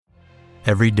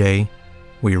Every day,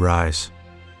 we rise,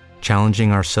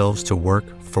 challenging ourselves to work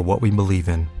for what we believe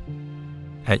in.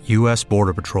 At U.S.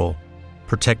 Border Patrol,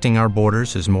 protecting our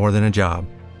borders is more than a job.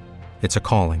 It's a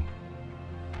calling.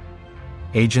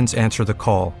 Agents answer the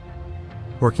call,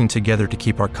 working together to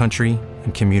keep our country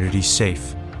and communities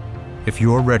safe. If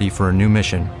you're ready for a new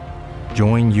mission,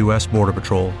 join U.S. Border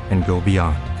Patrol and go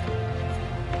beyond.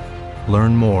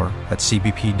 Learn more at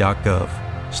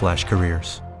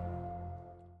cbp.gov/careers.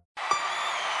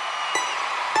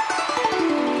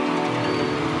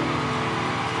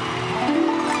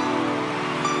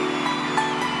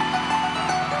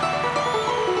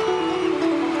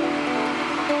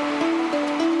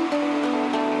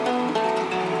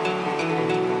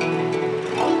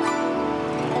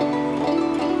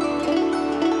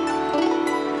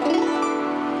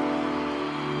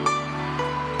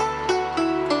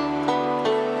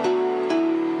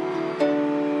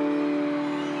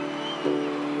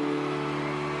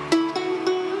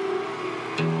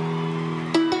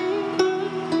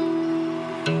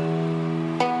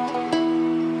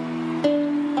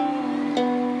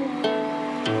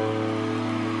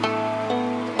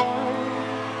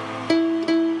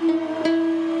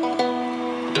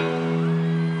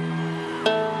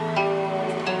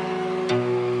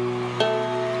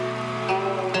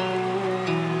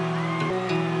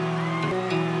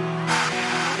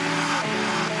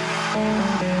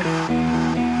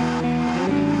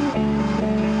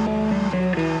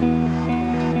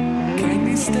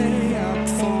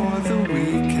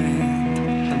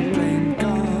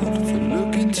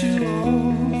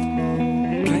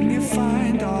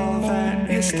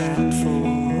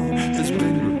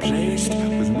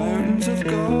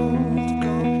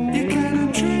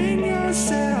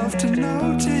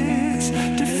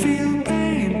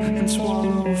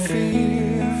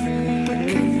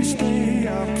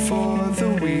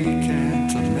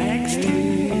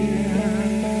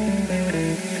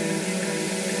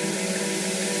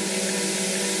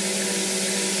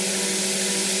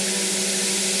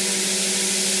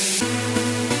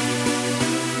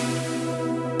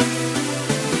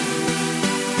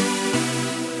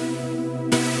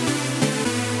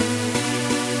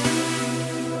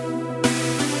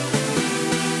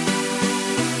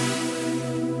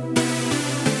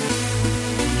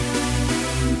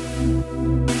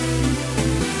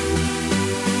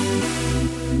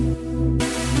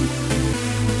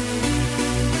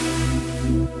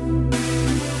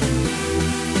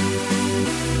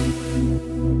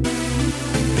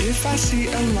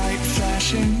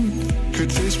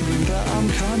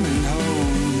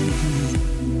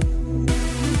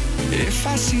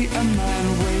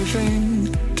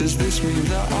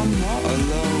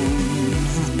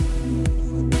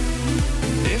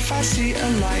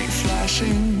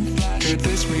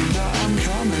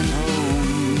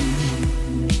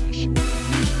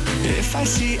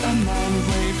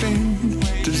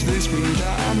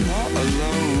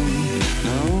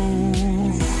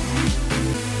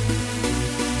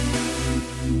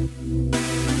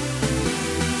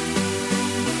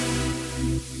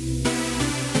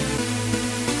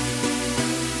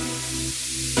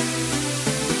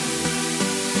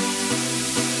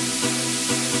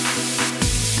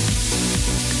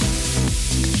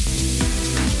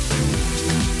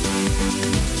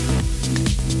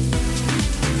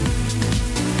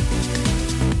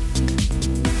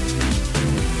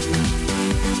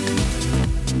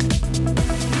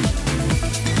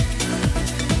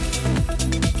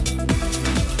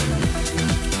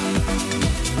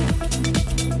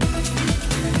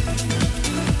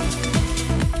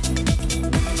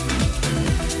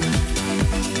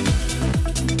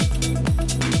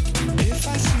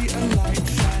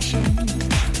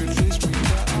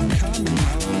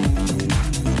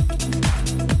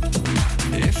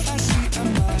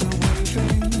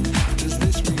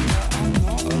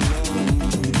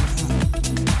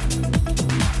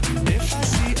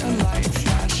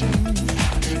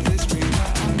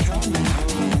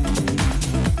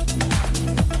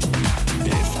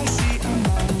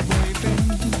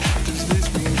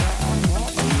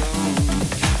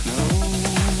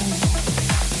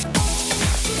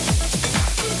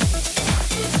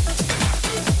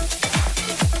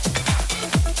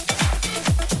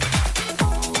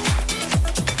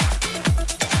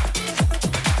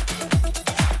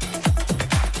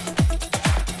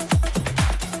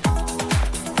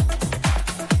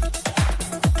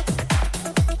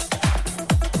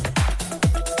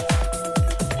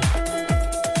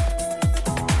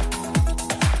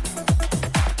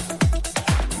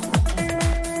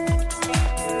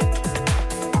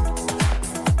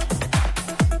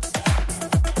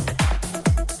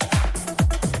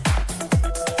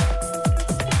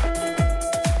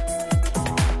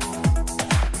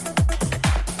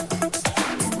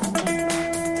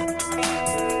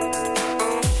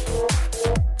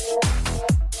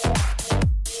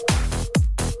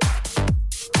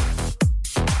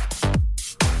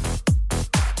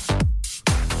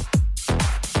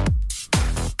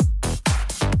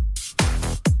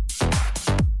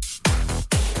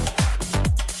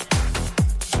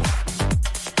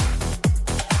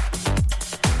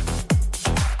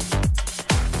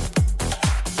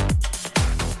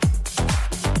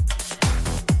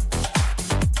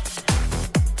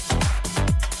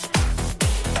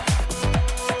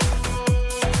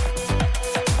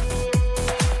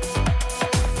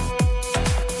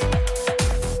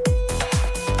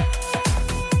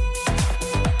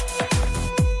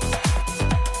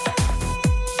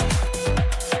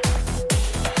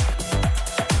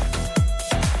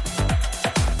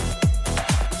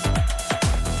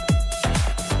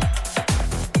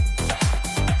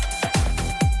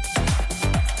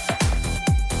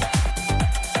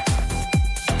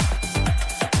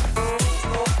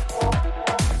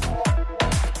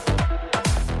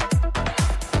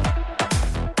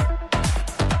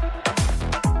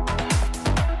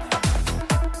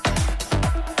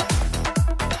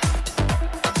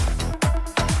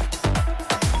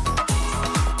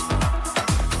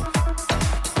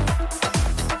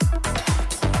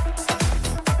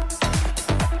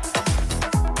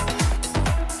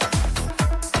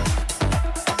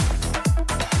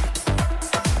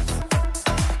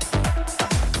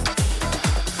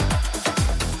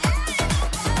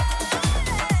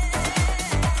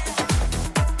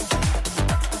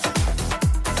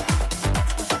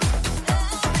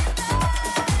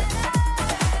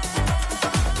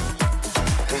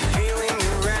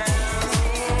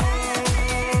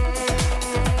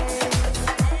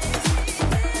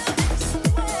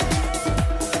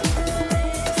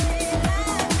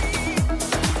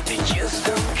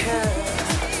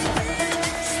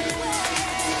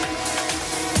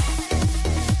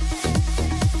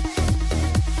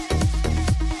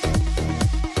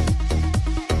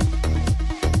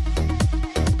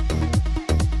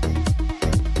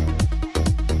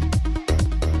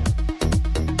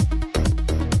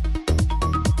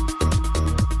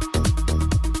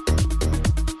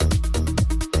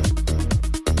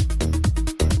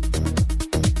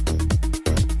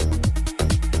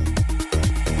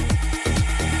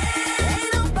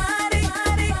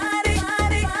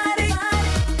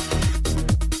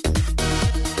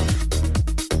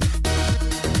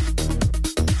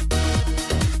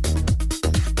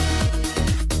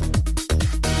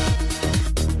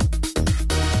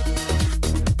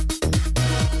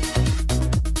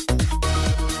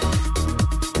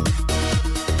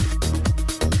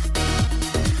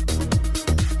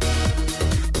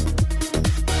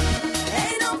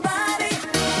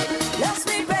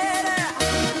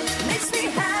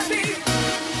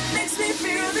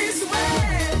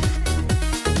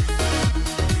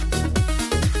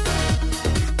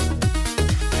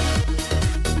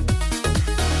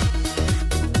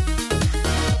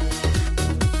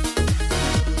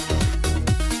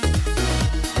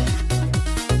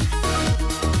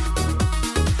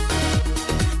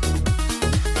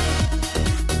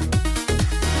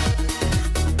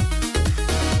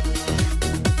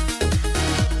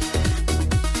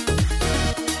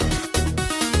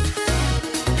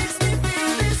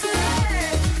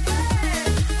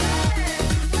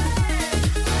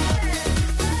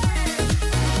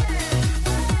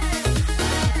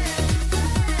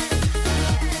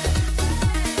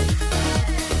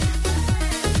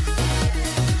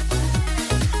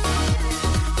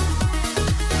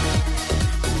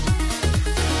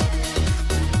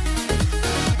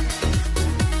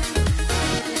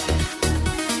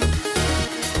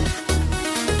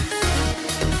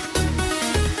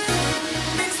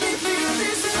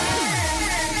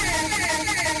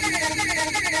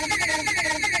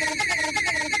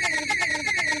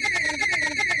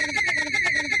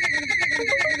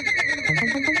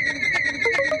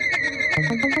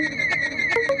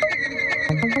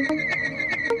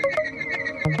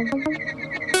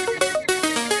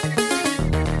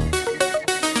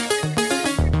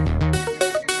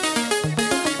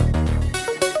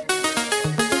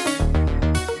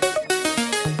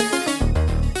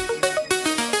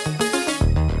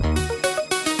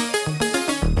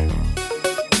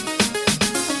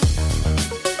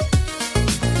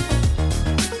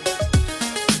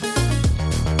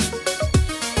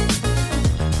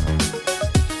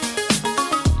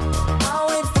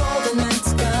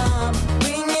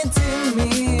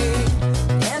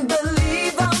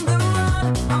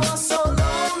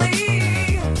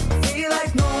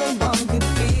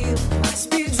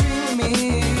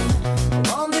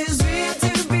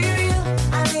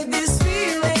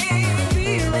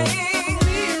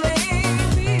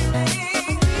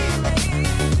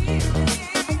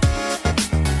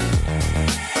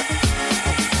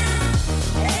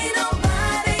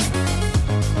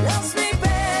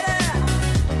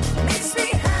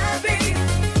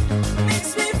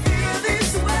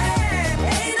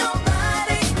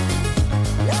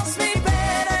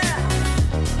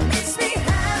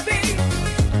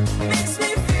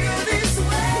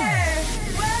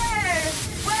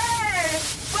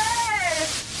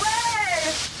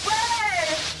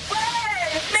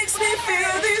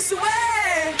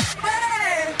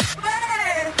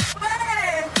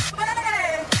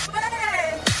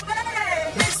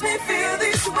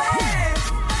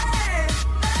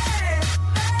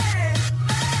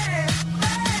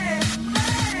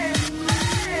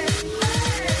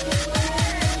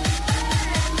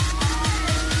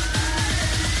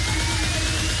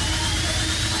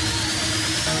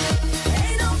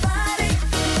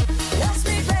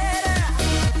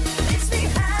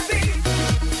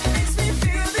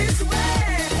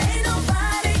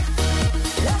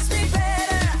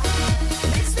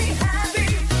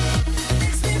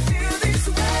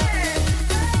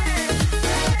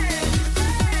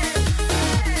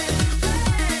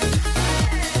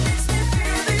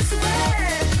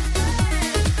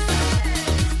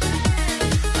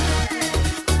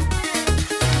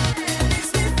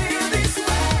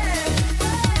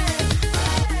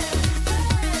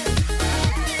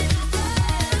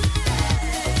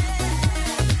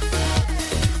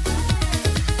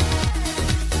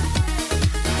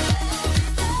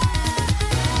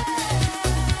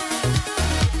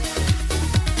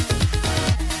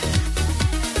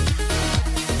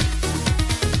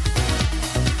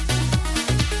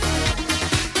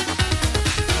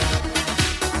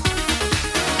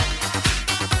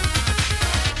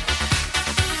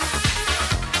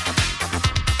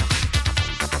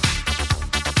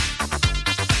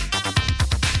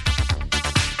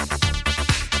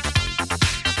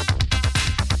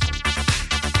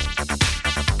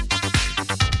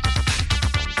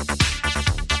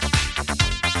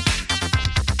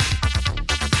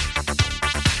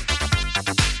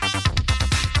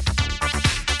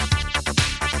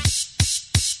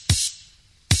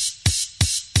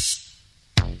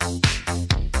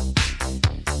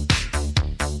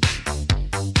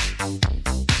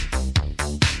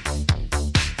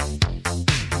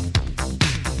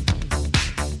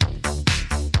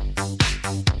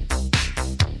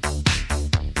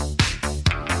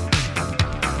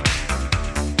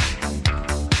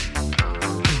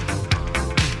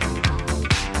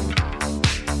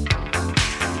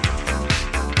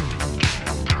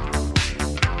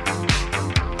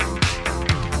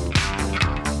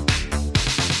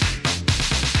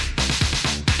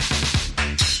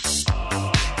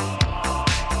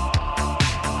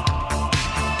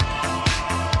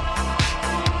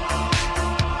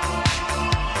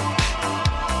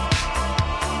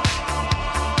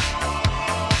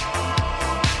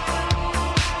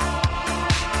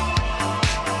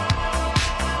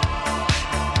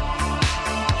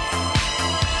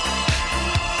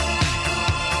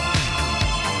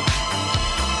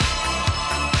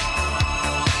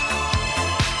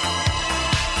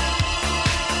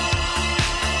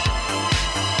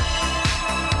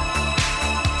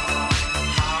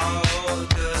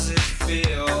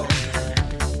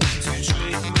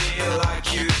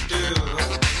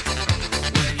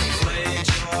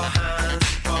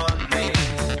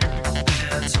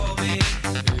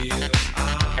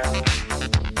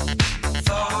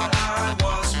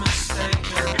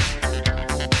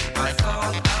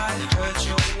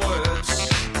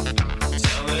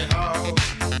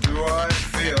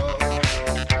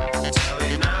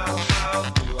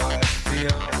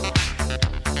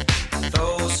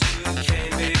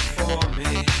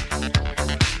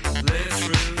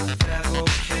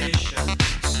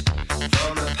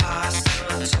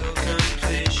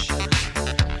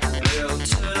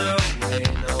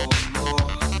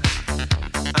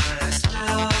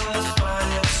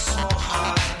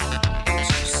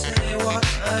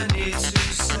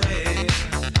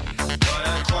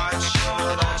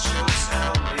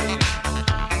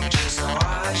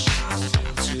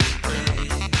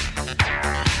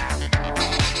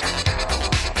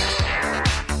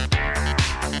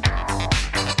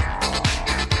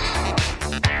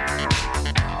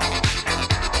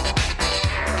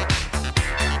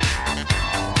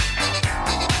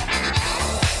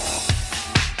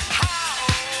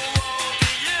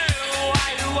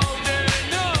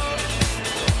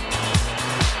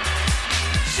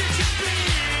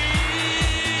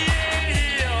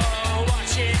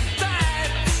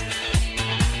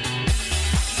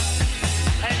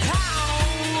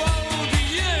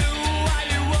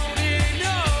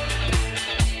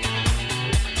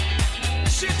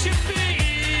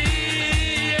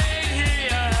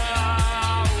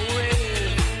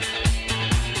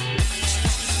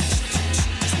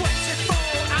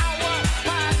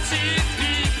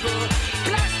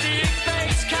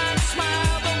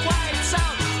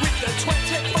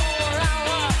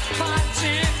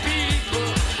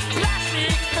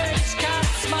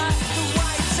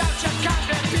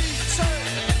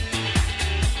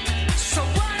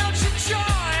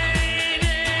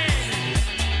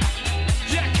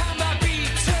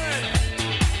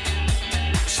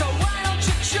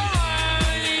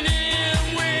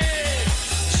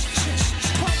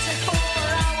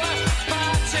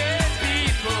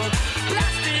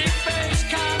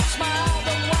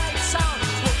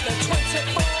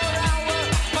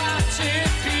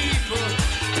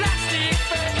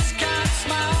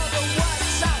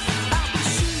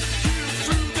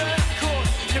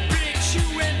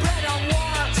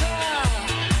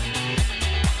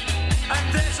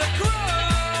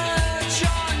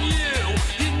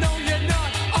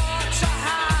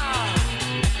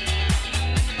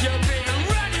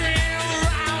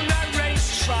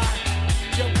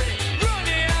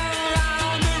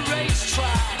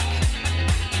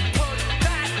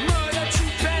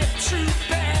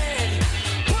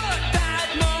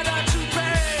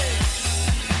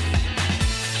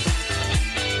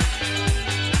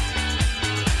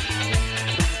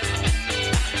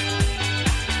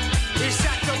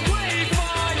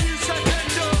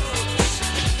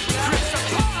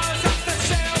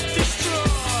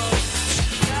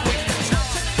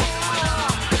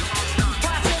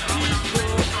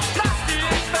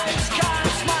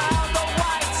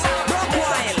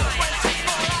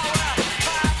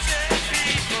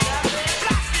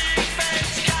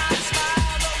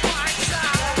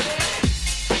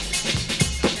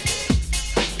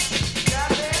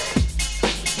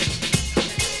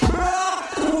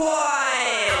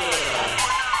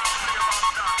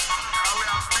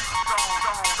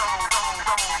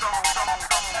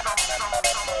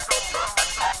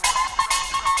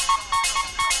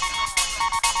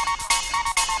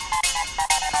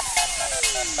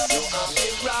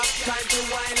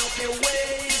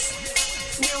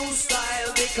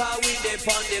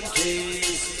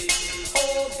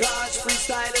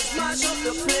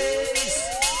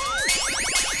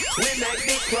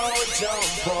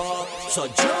 So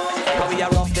jump, cause we a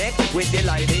rough neck with the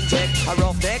line in check. A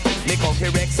rough neck, me come for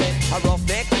Rex set. A rough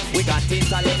neck, we got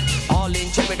intellect. All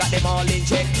in check, we got them all in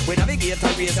check. We navigate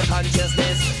and raise the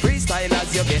consciousness.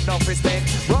 Freestylers, you get enough respect.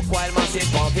 Rock while massive,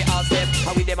 pump it all step.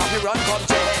 And with them have to run, come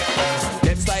check.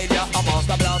 Them style ya, a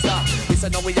master blaster. We say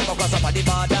no, we a go cross up on the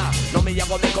border. No, me a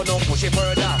go make no push it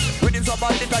further. With him so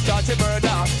bad, it a charge a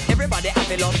murder. Everybody have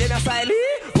to love them a style.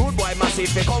 Rude boy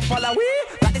massive, they come follow we.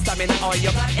 Got the stamina or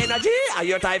you got energy. And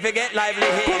your time to get lively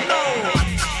here.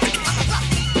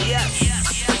 Yes.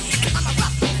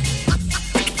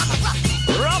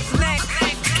 Roughneck.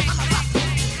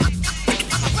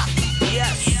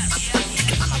 Yes.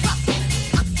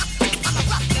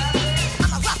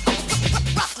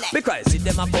 Because see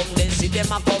them a come there, see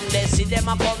them a come there, see them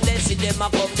a come there, see them a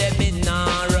come there, me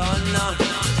nah run.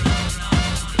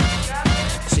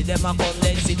 See them a come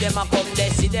there, see them a come there,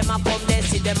 see them a come there,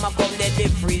 see them a come there, the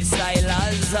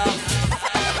freestylers.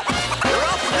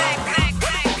 Roughneck.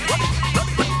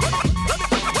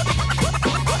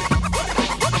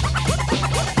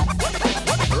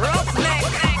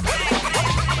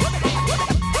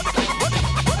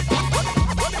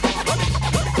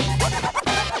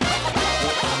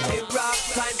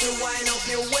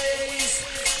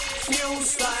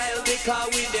 Because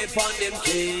we depend them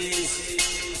keys.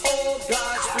 Oh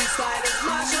gosh, freestylers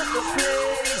mash up the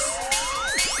place.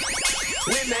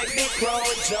 We make the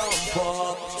crowd jump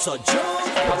up. So jump,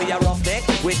 cause we a roughneck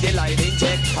with the line in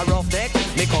check. A roughneck,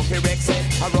 me come for Rex set.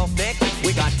 A roughneck,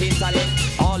 we got intellect.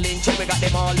 All in check, we got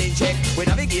them all in check. We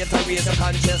navigate and raise the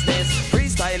consciousness.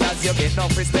 Freestylers, you get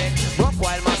enough respect. Rock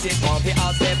while massive, pump it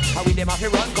all step. And with them have to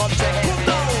run, come check. Come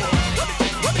down.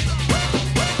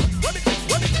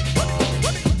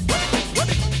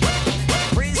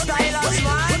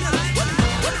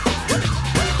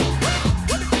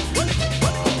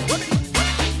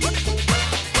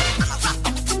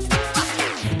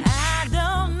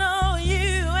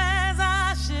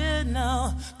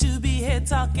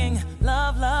 Talking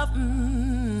love, love,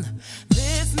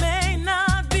 This may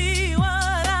not be what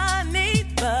I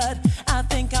need, but I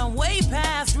think I'm way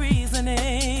past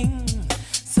reasoning.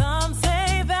 Some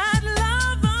say that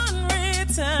love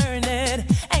unreturned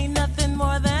ain't nothing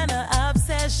more than an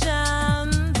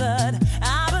obsession, but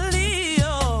I believe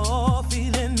you're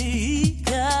feeling me,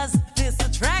 'cause this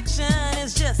attraction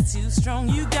is just too strong.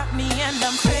 You got me and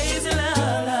I'm crazy,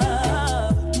 love, love.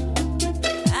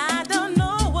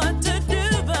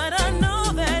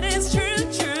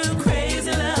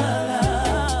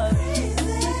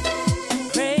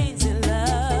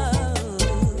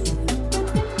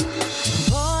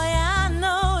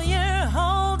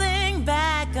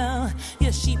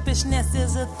 Foolishness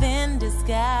is a thin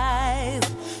disguise.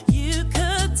 You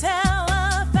could tell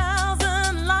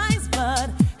 1,000 lies, but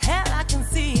hell, I can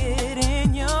see it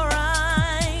in your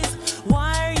eyes.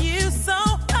 Why are you so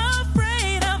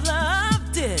afraid of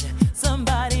love? Did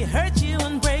somebody hurt you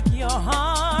and break your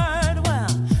heart? Well,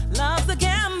 love's a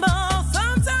gamble,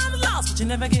 sometimes lost, but you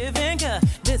never give in. 'Cause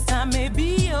this time may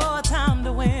be your time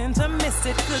to win. To miss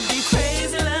it could be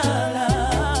crazy love.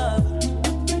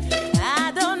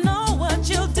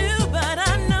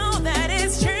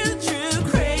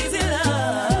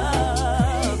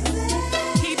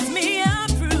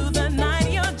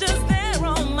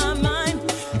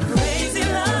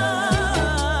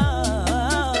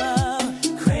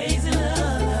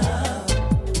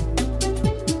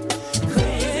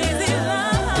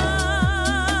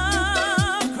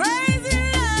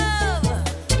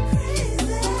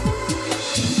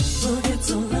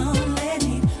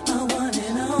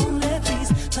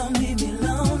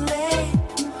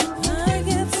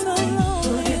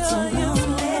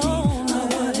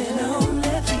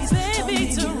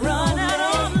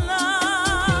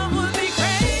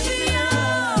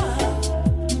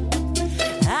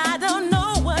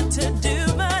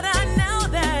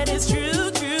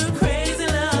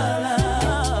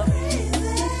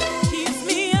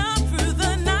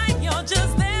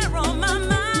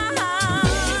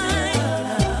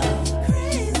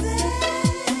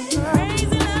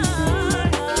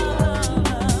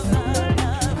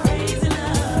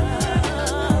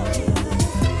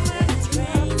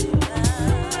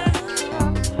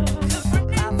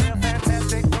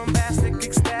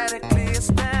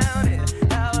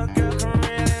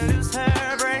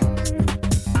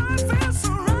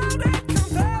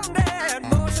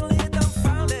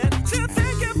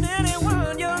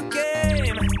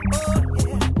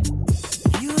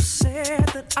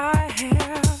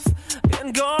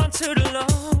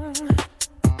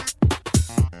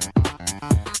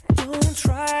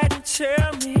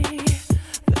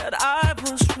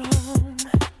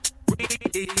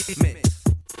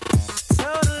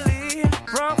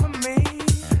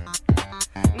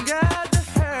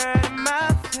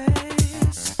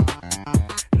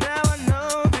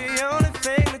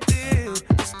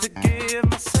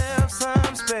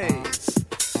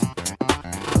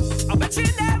 She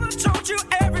never told you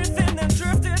everything that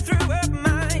drifted through her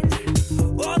mind.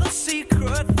 Oh,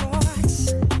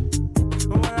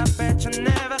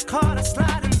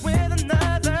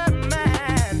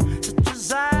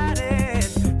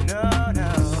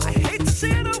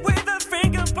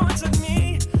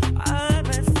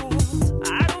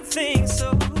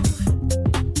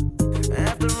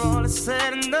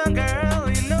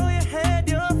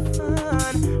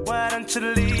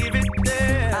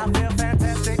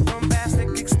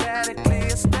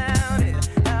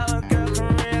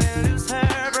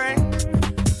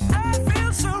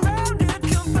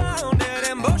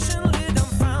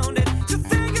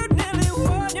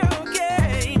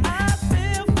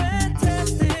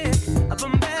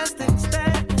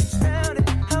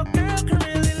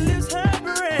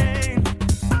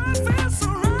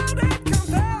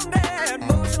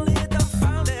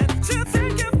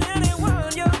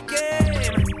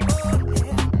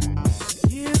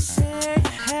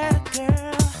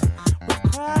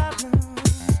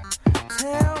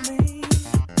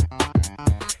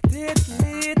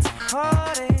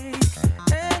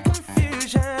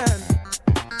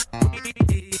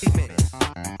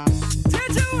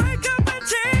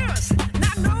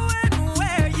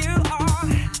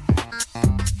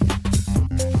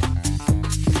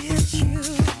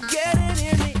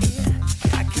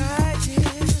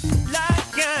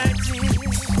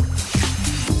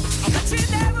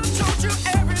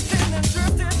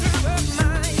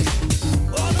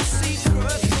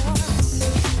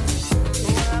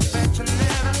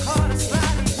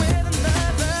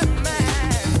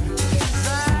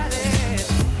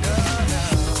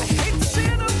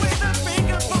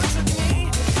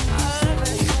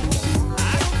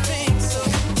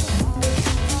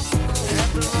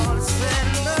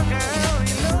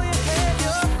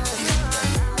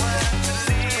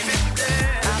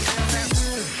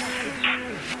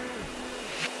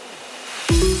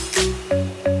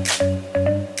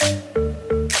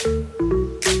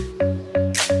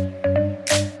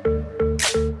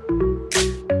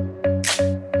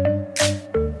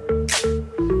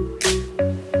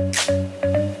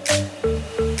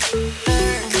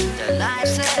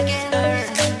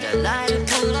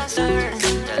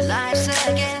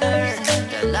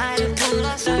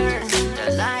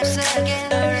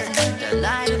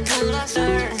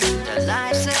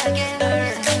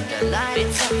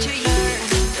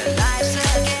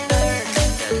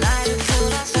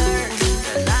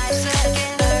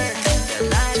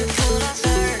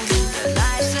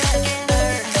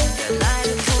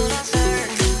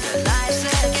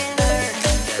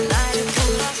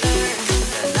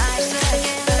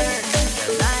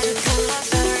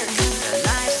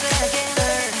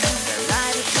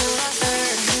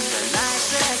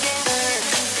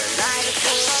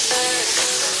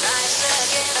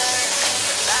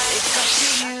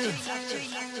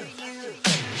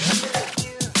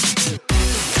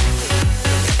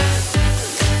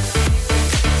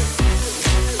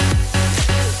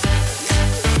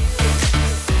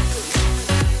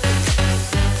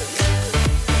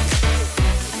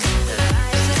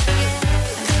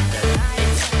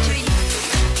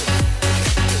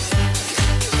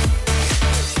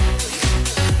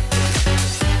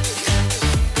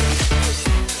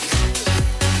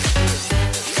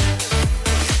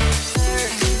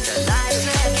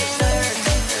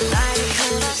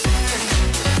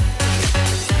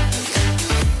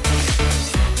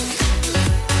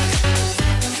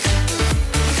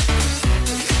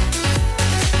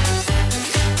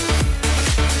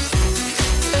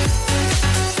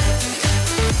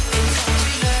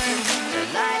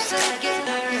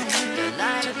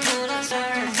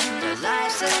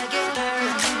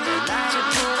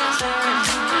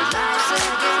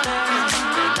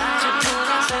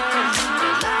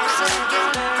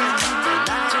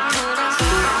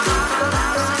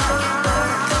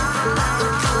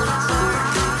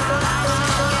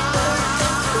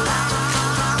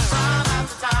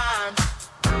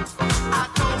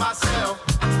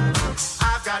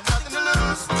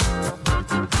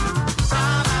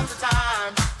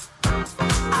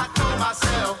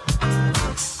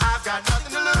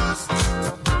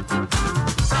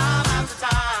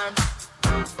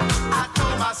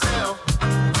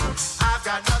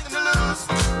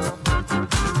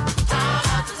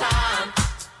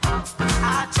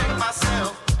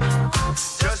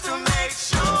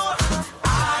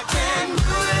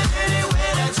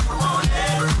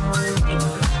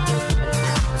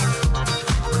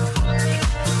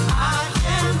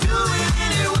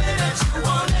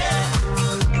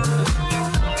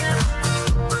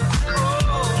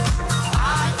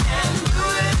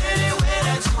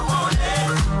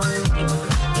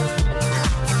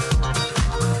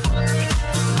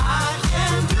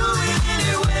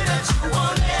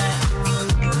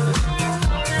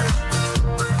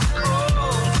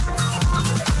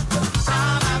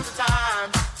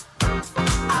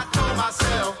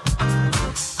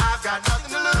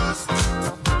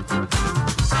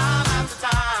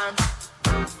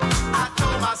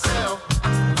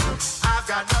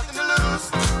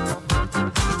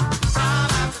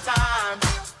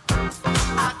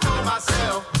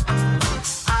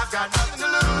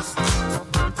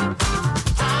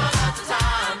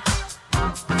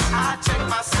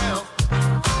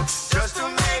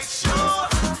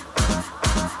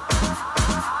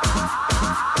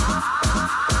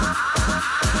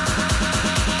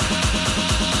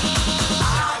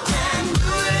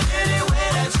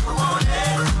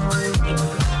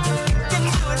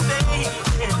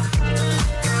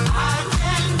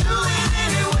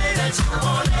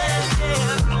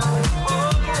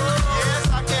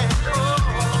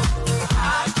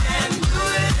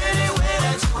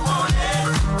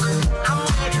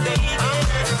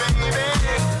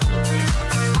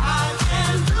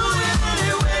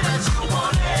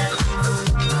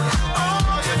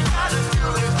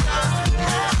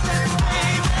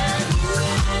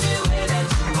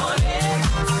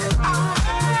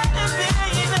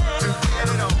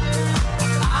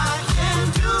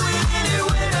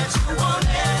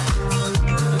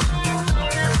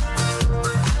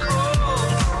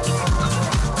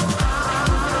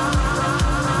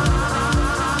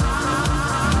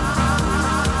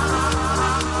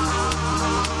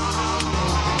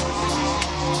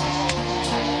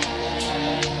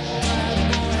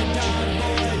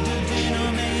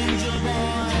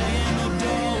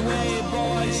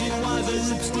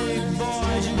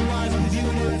 visualize